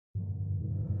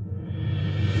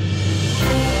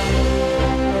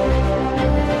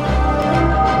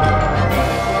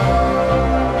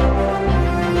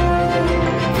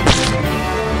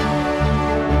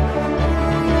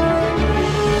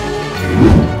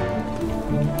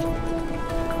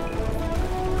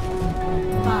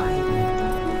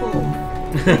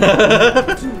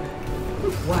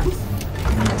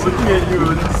Looking at you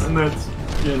in that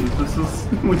skin, this is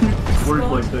when you work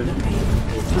like that.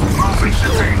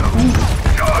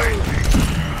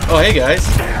 Oh, hey guys.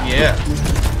 Yeah.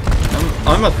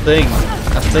 I'm a thing.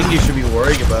 A thing you should be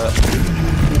worrying about.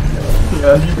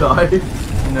 Yeah, you died.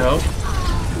 No.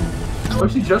 Oh,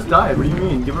 she just died. What do you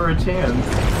mean? Give her a chance.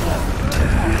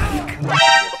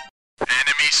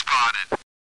 Enemy spotted.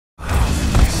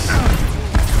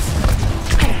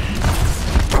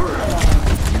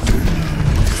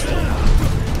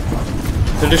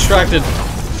 They're distracted.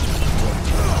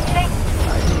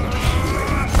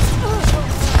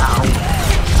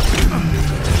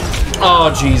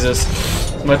 Oh, Jesus.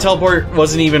 My teleport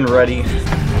wasn't even ready.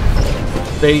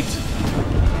 Bait.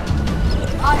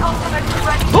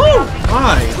 Oh!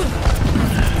 Hi!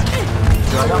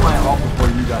 So I got my ult before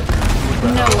you guys.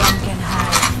 No one can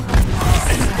hide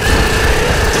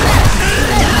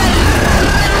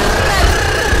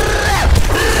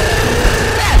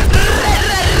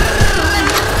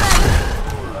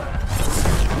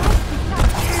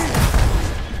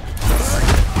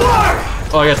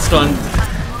Oh, I got stunned.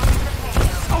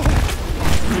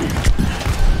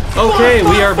 Okay,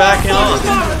 we are back on.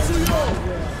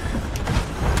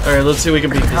 Alright, let's see if we can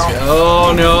beat this guy.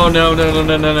 Oh, no.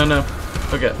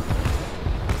 Okay.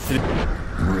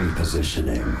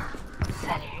 Repositioning.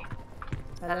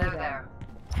 Hello there.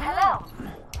 Hello.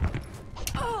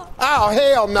 Oh,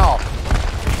 hell no!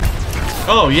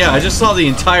 Oh, yeah, I just saw the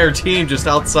entire team just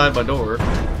outside my door.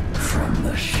 From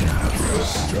the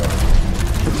shadows.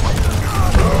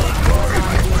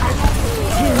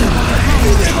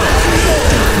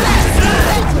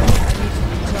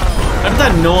 How did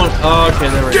that no one... Oh, okay,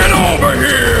 there we go. Get over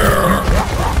here!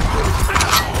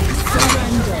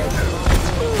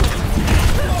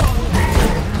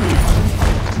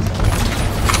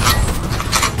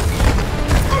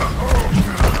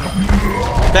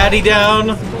 Batty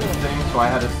down. So I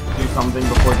had to do something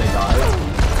before they died.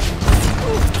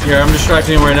 Here, I'm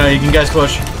distracting him right now. You can guys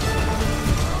push.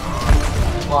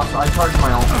 Well, I charged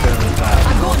my ult fairly fast.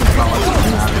 It's not like it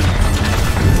doesn't matter.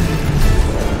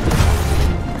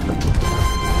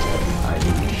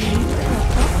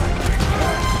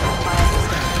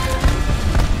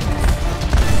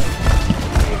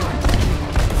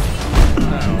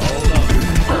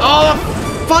 Oh,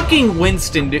 fucking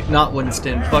Winston, dude. Not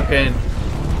Winston. Fucking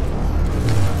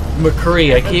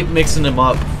McCree. I keep mixing him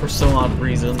up for some odd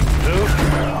reason.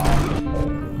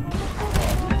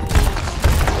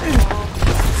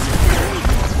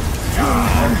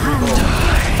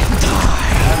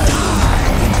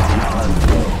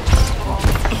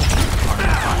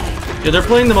 Yeah, they're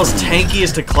playing the most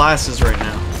tankiest of classes right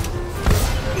now.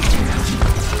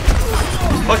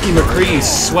 Fucking McCree, you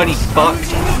sweaty fuck.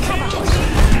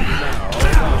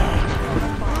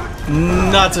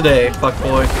 Not today,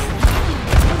 fuckboy.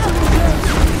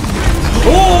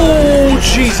 Oh,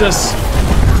 Jesus!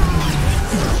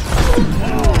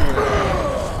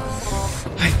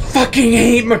 I fucking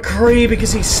hate McCree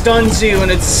because he stuns you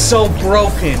and it's so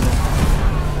broken.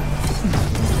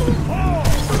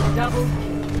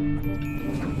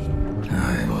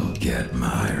 I will get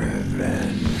my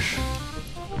revenge.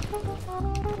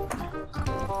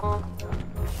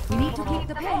 We need to keep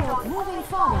the payload moving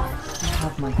forward. I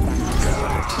have my plan.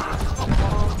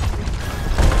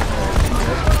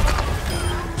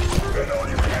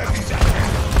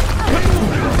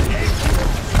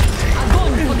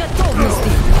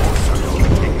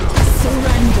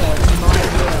 Surrender to my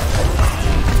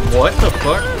will. What the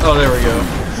fuck? Oh, there we go.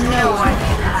 No one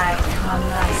can hide from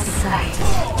my sight.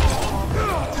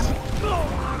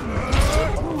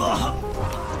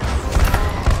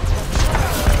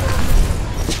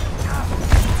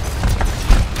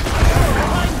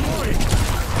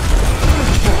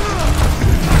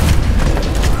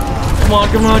 Come on,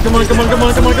 come on, come on, come on, come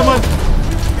on, come on, come on!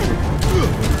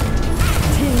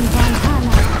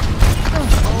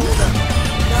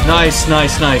 Nice,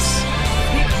 nice, nice.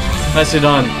 Nicely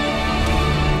done.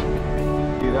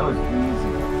 Dude, that was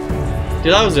easy.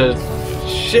 Dude, that was a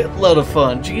shitload of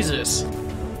fun. Jesus. I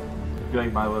feel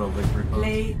like my little victory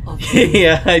pose.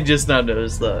 Yeah, I just now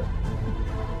noticed that.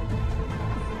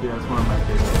 Yeah, it's one of my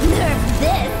favorites. Nerf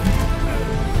this!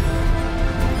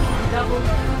 Double.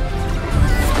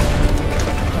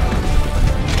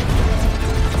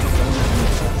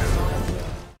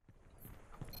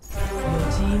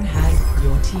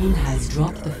 Your team has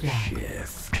dropped the flag.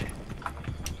 Shift.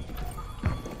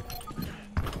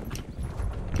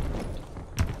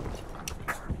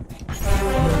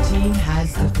 Your team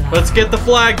has the flag. Let's get the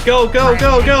flag. Go, go,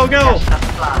 go, go, go.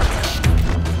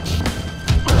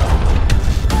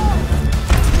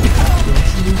 Your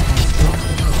team